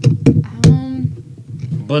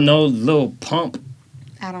 But no Lil Pump.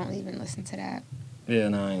 I don't even listen to that. Yeah,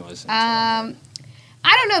 no, I ain't listening to that.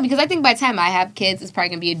 I don't know, because I think by the time I have kids, it's probably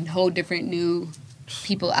going to be a whole different new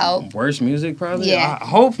people out. Worse music, probably? Yeah. I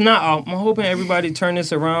hope not. I'm hoping everybody turn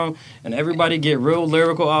this around and everybody get real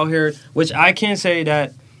lyrical out here, which I can say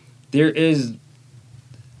that there is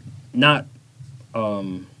not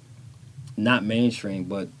mainstream,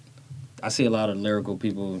 but I see a lot of lyrical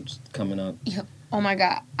people coming up. Yeah. Oh my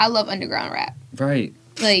God. I love underground rap. Right.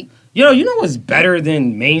 Like, you know what's better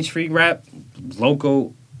than mainstream rap?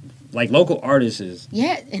 Local artists.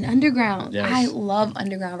 Yeah, and underground. Yes. I love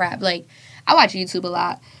underground rap. Like, I watch YouTube a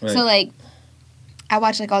lot. Right. So, like, I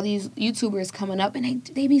watch, like, all these YouTubers coming up, and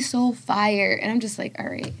they be so fire. And I'm just like, all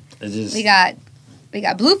right. We got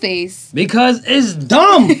Blueface. Because it's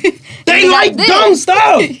dumb. They like dumb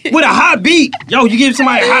stuff with a hot beat. Yo, you give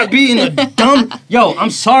somebody a hot beat and a dumb... Yo,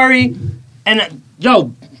 I'm sorry. And,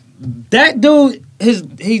 that dude...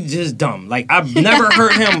 He's just dumb. Like, I've never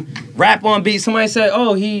heard him rap on beat. Somebody said,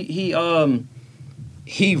 "Oh, he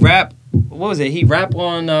rap. What was it? He rap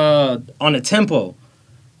on a tempo,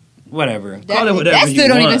 whatever. Call it whatever. That still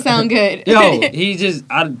don't even sound good. Yo, he just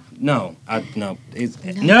no.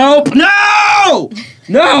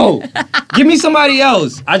 No. Give me somebody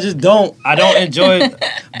else. I don't enjoy it.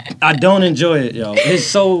 I don't enjoy it, yo. It's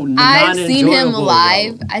so I've seen him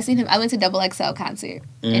live. Yo. I went to Double XL concert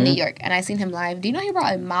in New York, and I seen him live. Do you know he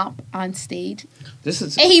brought a mop on stage?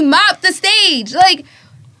 And he mopped the stage. Like,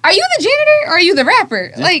 are you the janitor or are you the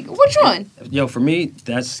rapper? Like, which one? Yo, for me,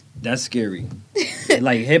 that's scary.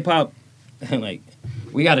 Like, hip hop, like,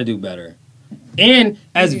 we got to do better. And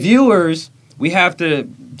as viewers, we have to,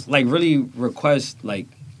 like, really request, like,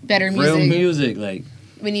 better music. Real music, like.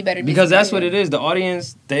 We need better music. Because that's what it is. The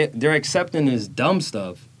audience, they're accepting this dumb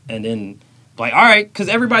stuff. And then, like, all right, because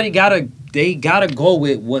everybody gotta go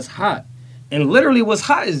with what's hot. And literally what's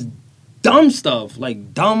hot is dumb stuff,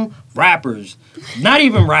 like dumb rappers. Not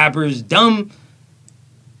even rappers, dumb.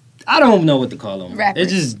 I don't know what to call them. Rappers.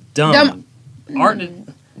 It's just dumb. Art.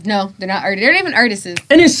 No, they're not artists. They're not even artists.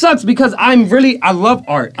 And it sucks because I love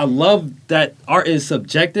art. I love that art is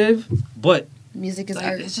subjective, but music is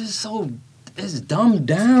art. It's just it's dumbed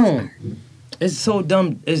down. It's so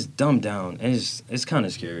dumb. It's dumbed down. And it's kind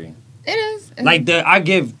of scary. It is. Like I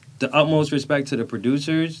give the utmost respect to the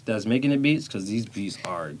producers that's making the beats because these beats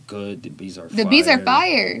are good. The beats are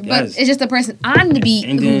fire. Yes. But it's just the person on the beat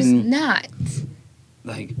who's not.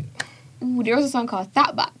 Like, ooh, there was a song called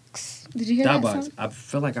Thought Box. Did you hear that song? I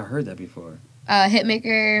feel like I heard that before.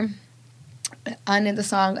 Hitmaker. On the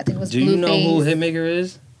song, I think it was Do you know who Hitmaker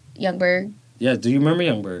is? Youngberg. Yeah. Do you remember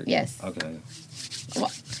Youngberg? Yes. Okay.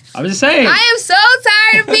 Well, I'm just saying. I am so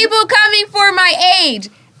tired of people coming for my age.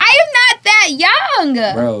 I am not that young.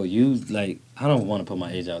 Bro, I don't want to put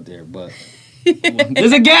my age out there, but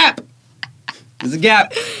there's a gap. There's a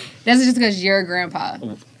gap. That's just because you're a grandpa.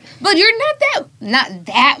 But you're not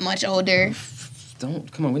that much older.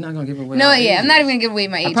 Come on, we're not going to give away No, yeah, I'm not even going to give away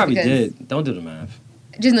my age. I probably did. Don't do the math.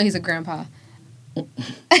 Just know he's a grandpa.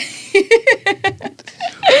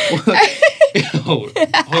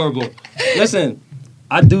 Horrible. Listen,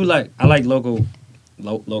 I like local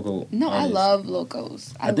No, artists. I love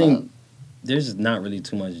locals. I think there's not really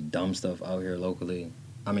too much dumb stuff out here locally.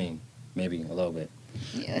 I mean, maybe a little bit.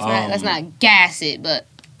 Yeah, let's not gas it, but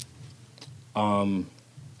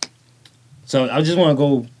so I just want to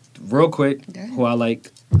go real quick who I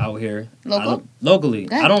like out here.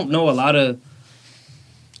 Locally. I don't know a lot of.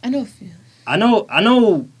 I know a few. I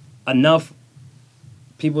know enough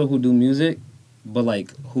people who do music, but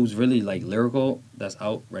like who's really like lyrical that's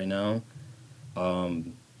out right now.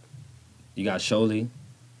 You got Sholey,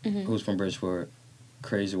 who's from Bridgeport.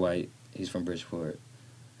 Crazy White, he's from Bridgeport.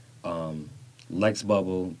 Lex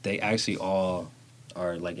Bubble, they actually all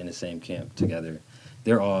are like in the same camp together.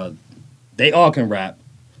 They all can rap.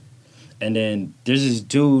 And then there's this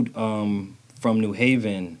dude from New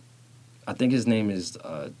Haven. I think his name is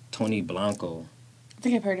Tony Blanco. I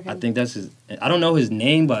think I've heard of him. I think that's his. I don't know his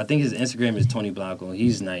name, but I think his Instagram is Tony Blanco.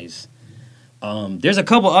 He's nice. There's a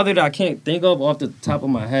couple other that I can't think of off the top of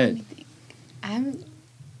my head.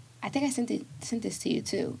 I think I sent this to you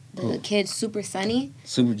too. The kid Super Sunny.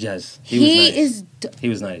 Yes, he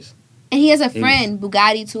was nice. And he has a friend,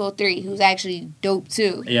 Bugatti 203, who's actually dope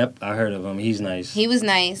too. Yep, I heard of him. He's nice. He was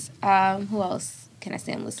nice. Who else can I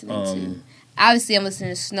say I'm listening to? Obviously, I'm listening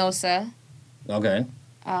to Snosa. Okay.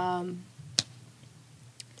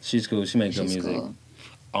 She's cool. She makes good music. Cool.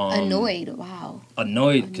 Annoyed. Wow.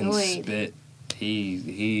 Annoyed can spit.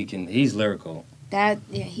 He's lyrical.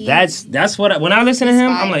 That's what when I listen to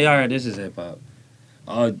him, I'm like, all right, this is hip hop.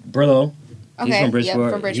 Brillo. He's from Bridgeport.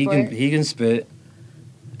 Yep, from Bridgeport. He can spit.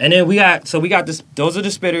 And then we got this. Those are the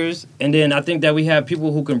spitters, and then I think that we have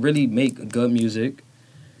people who can really make good music.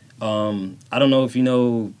 I don't know if you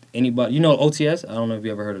know anybody. You know OTS? I don't know if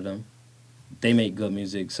you ever heard of them. They make good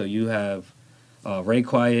music. So you have Ray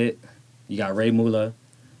Quiet, you got Ray Mula,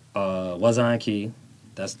 Wazan Key.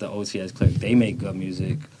 That's the OTS clique. They make good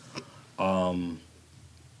music. Who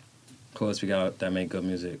else we got that make good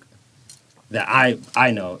music? That I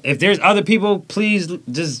know. If there's other people, please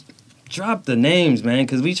just drop the names, man,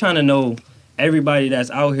 because we trying to know everybody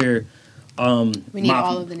that's out here. We need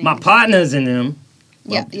all of the names. My partners in them.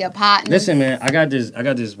 Yeah, partners. Listen, man, I got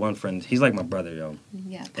this one friend. He's like my brother, yo.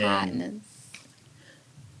 Yeah, partners.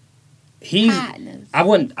 Partners. I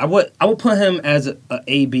would put him as a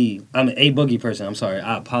AB. I'm an A Boogie person. I'm sorry.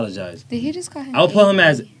 I apologize. Did he just call him? I would put him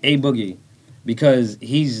as A Boogie because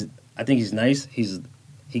I think he's nice.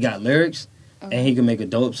 He got lyrics. Okay. And he can make a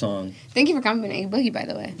dope song. Thank you for coming A Boogie, by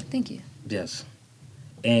the way. Thank you. Yes.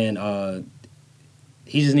 And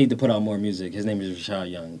he just need to put out more music. His name is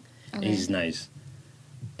Rashad Young. Okay. And he's nice.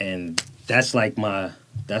 And that's my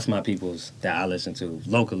peoples that I listen to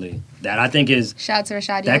locally. That I think is... Shout out to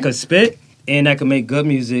Rashad Young. That could spit and that could make good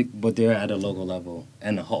music, but they're at a local level.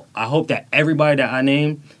 And I hope that everybody that I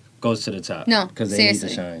name goes to the top. No, because they seriously.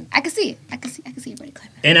 need to shine. I can see it. I can see everybody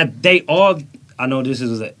claiming. And they all... I know this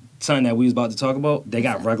is something that we was about to talk about. They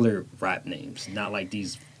got regular rap names, not like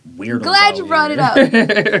these weirdos. Glad you brought it up.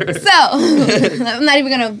 So, I'm not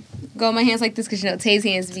even going to go in my hands like this because, Taye's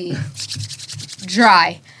hands be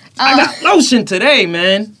dry. I got lotion today,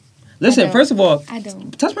 man. Listen, first of all, I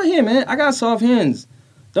don't. Touch my hand, man. I got soft hands.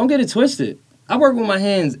 Don't get it twisted. I work with my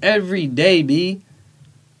hands every day, B.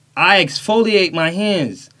 I exfoliate my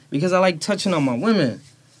hands because I like touching on my women.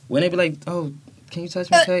 When they be like, oh, can you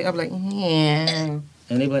touch me, Taye? I be like, yeah.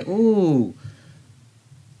 And they be like, ooh.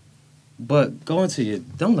 But don't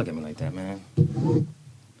look at me like that, man.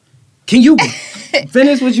 Can you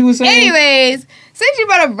finish what you were saying? Anyways, since you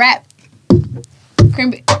brought up rap,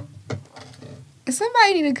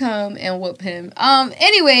 somebody need to come and whoop him.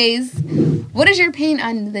 Anyways, what is your opinion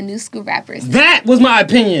on the new school rappers? That was my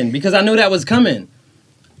opinion because I knew that was coming.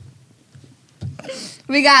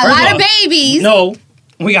 We got a lot of babies. No,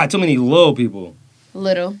 we got too many little people.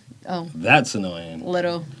 Little. Oh. That's annoying.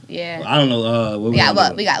 Little. Yeah. I don't know. We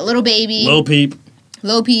got Little Baby. Lil Peep.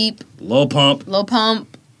 Lil Peep. Lil Pump. Lil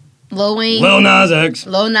Pump. Lil Wayne. Lil Nas X.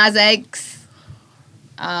 Lil Nas X.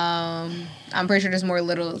 I'm pretty sure there's more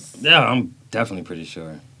littles. Yeah, I'm definitely pretty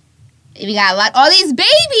sure. We got all these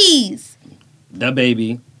babies. The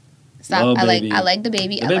Baby. Stop. I like the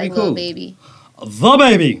baby. The I baby like cool. Lil Baby. The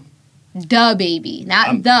Baby. The Baby,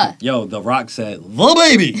 not the. Yo, The Rock said, The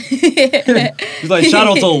Baby. He's like, shout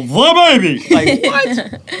out to The Baby. Like,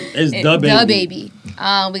 what? It's The Baby. The Baby.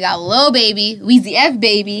 We got Lil Baby, Weezy F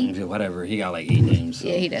Baby. Whatever. He got like 8 names. So.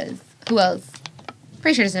 Yeah, he does. Who else?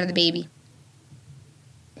 Pretty sure there's another baby.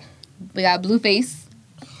 We got Blueface.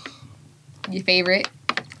 Your favorite.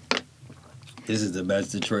 This is the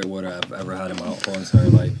best Detroit water I've ever had in my whole entire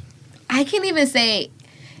life. I can't even say...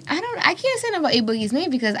 I can't say nothing about A Boogie's name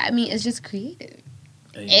because, I mean, it's just creative.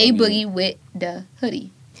 A Boogie with the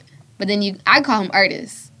hoodie. But then I call him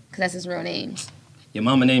Artist because that's his real name. Your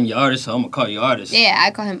mama named you Artist, so I'm going to call you Artist. Yeah,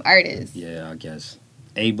 I call him Artist. Yeah, I guess.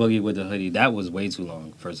 A Boogie with the hoodie. That was way too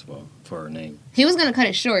long, first of all, for her name. He was going to cut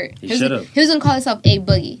it short. He should have. He was going to call himself A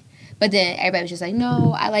Boogie. But then everybody was just like,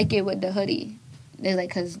 no, I like it with the hoodie. They're like,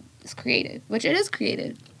 because it's creative. Which it is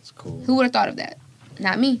creative. It's cool. Who would have thought of that?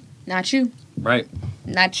 Not me. Not you. Right.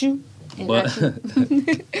 Not you. And but not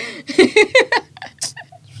you.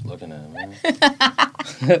 Just looking at him, man.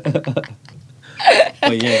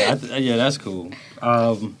 But yeah, that's cool.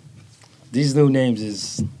 These new names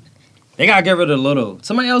is they gotta get rid of the little.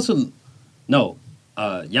 Somebody else who Young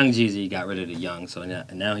Jeezy got rid of the young, so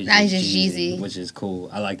now he's just Jeezy, which is cool.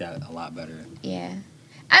 I like that a lot better. Yeah,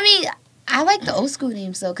 I mean, I like the old school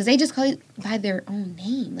names though, because they just call you by their own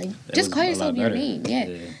name. Like, just call yourself your name. Yeah,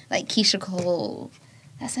 like Keisha Cole.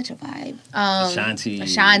 That's such a vibe.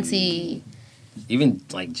 Ashanti. Even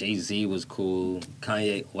like Jay-Z was cool.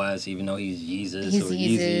 Kanye West, even though he's Yeezus or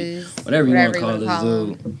Yeezus. Yeezy, whatever you want to call this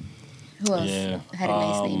dude. Who else had a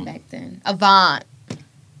nice name back then? Avant.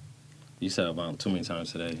 You said Avant too many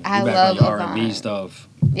times today. I love Avant. R&B stuff.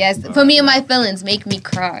 Yes, for me and my feelings, make me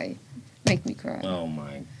cry. Make me cry. Oh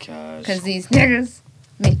my gosh. Because these niggas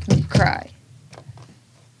make me cry.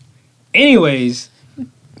 Anyways,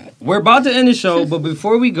 we're about to end the show, but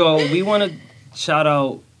before we go, we want to shout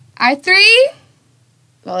out our 3.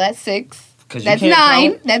 Well, that's 6. That's 9.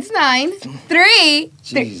 Count. That's 9. 3.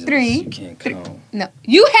 Jesus, 3. You can't count. No,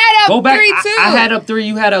 you had up Go back. 3 too. I had up 3.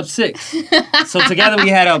 You had up 6. So together we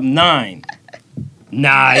had up 9.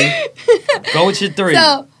 9. Go with your 3.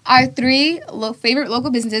 So our 3 favorite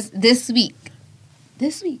local businesses this week.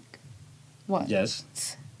 This week. What?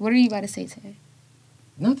 Yes. What are you about to say today?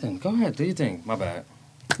 Nothing. Go ahead. Do your thing. My bad.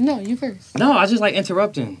 No, you first. No, I just like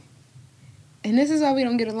interrupting. And this is why we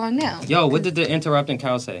don't get along now. Yo, what did the interrupting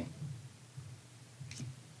cow say?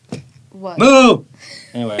 What? Move!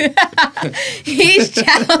 Anyway. He's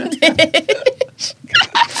childish.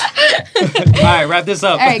 All right, wrap this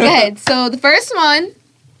up. All right, go ahead. So the first one.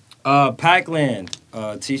 Packland,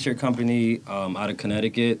 t-shirt company out of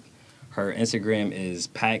Connecticut. Her Instagram is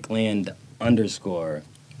Packland_.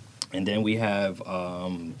 And then we have,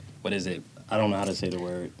 what is it? I don't know how to say the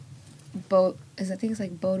word. I think it's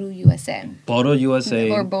like Bodo USA. Bodo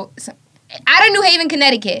USA. Or out of New Haven,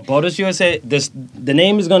 Connecticut. Bodo's USA. The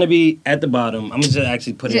name is going to be at the bottom. I'm going to just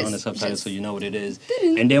actually put it on the subtitle so you know what it is.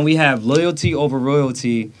 And then we have Loyalty Over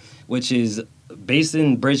Royalty, which is based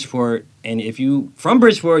in Bridgeport. And if you from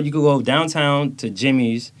Bridgeport, you could go downtown to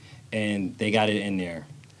Jimmy's, and they got it in there.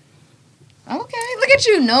 Okay, look at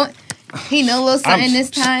you. He know a little something this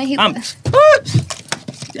time.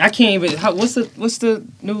 I can't even. What's the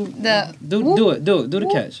new? Do the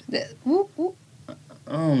catch.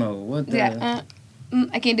 I don't know what the. Yeah,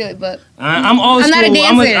 I can't do it, but I'm old school. I'm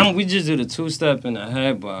not a dancer. We just do the 2-step and the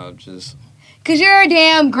head bob, just. Cause you're a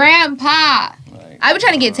damn grandpa. Like, I've been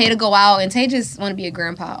trying to get Taye to go out, and Taye just want to be a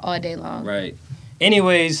grandpa all day long. Right.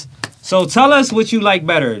 Anyways, so tell us what you like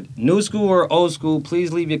better, new school or old school.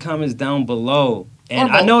 Please leave your comments down below. And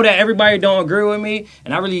I know that everybody don't agree with me,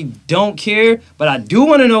 and I really don't care, but I do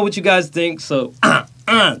want to know what you guys think. So,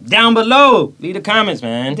 down below, leave the comments,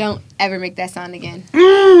 man. Don't ever make that sound again.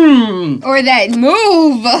 Or that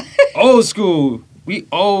move. Old school. We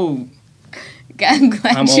old. I'm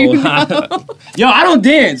glad you know. Yo, I don't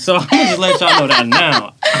dance, so I'm going to just let y'all know that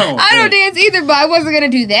now. I don't dance either, but I wasn't going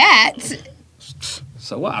to do that.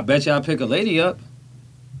 So what? I bet y'all pick a lady up.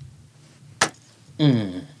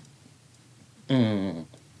 And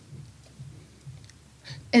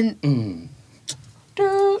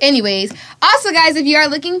anyways, also guys, if you are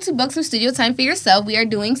looking to book some studio time for yourself, we are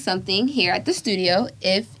doing something here at the studio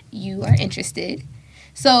if you are interested.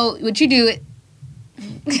 So what you do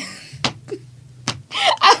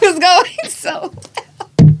I was going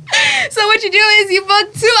so what you do is you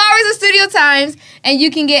book 2 hours of studio times and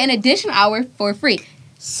you can get an additional hour for free.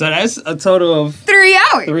 So that's a total of 3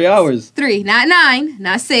 hours. 3 hours. 3, not 9,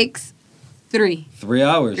 not 6. 3. 3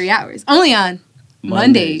 hours. 3 hours. Only on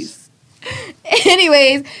Mondays.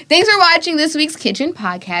 Anyways, thanks for watching this week's Kitchen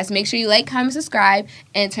Podcast. Make sure you like, comment, subscribe,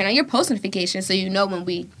 and turn on your post notifications so you know when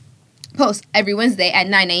we post every Wednesday at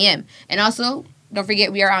 9 a.m. And also, don't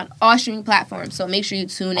forget we are on all streaming platforms, so make sure you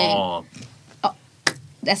tune in. Oh,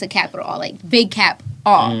 that's a capital all, like big cap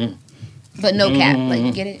all, but no cap.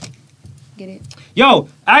 Like, get it? Get it? Yo,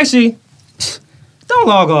 actually, don't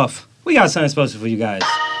log off. We got something special for you guys.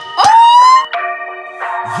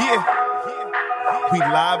 Yeah, we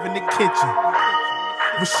live in the kitchen.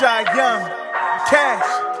 Rashad Young, Cash,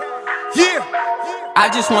 yeah. I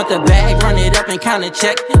just want the bag, run it up and count a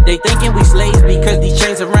check. They thinking we slaves because these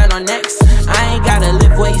chains around our necks. I ain't gotta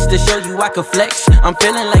lift weights to show you I can flex. I'm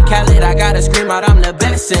feeling like Khaled, I gotta scream out I'm the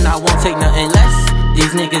best. And I won't take nothing less.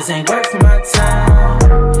 These niggas ain't worth my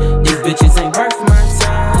time. These bitches ain't worth my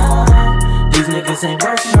time. These niggas ain't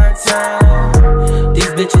worth my time.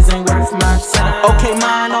 These bitches ain't worth my time. Okay,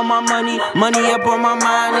 mine on my money, money up on my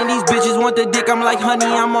mind. And these bitches want the dick, I'm like honey,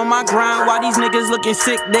 I'm on my grind. While these niggas looking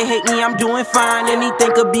sick, they hate me, I'm doing fine.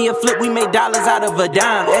 Anything could be a flip, we make dollars out of a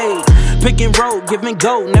dime. Hey, pick and roll, give and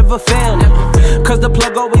go, never fail. Cause the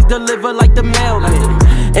plug always deliver like the mailman.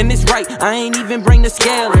 And it's right, I ain't even bring the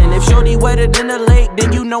scale in. If shorty wetter than the lake,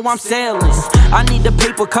 then you know I'm sailing. I need to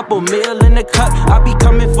paper, couple mil in the cut. I be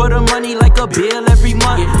coming for the money like a bill every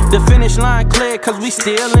month. The finish line clear, cause we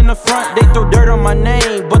still in the front. They throw dirt on my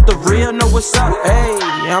name, but the real know what's up. Hey,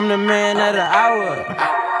 I'm the man of the hour.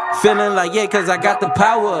 Feeling like, yeah, cause I got the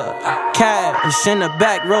power. Cash in the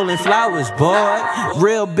back, rolling flowers, boy.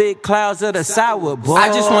 Real big clouds of the sour, boy. I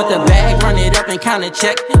just want the bag, run it up and count a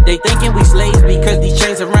check. They thinking we slaves because these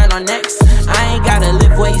chains around our necks. I ain't gotta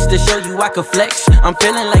lift weights to show you I can flex. I'm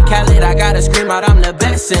feeling like Khaled, I gotta scream out I'm the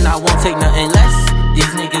best. And I won't take nothing less.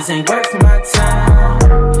 These niggas ain't worth my time.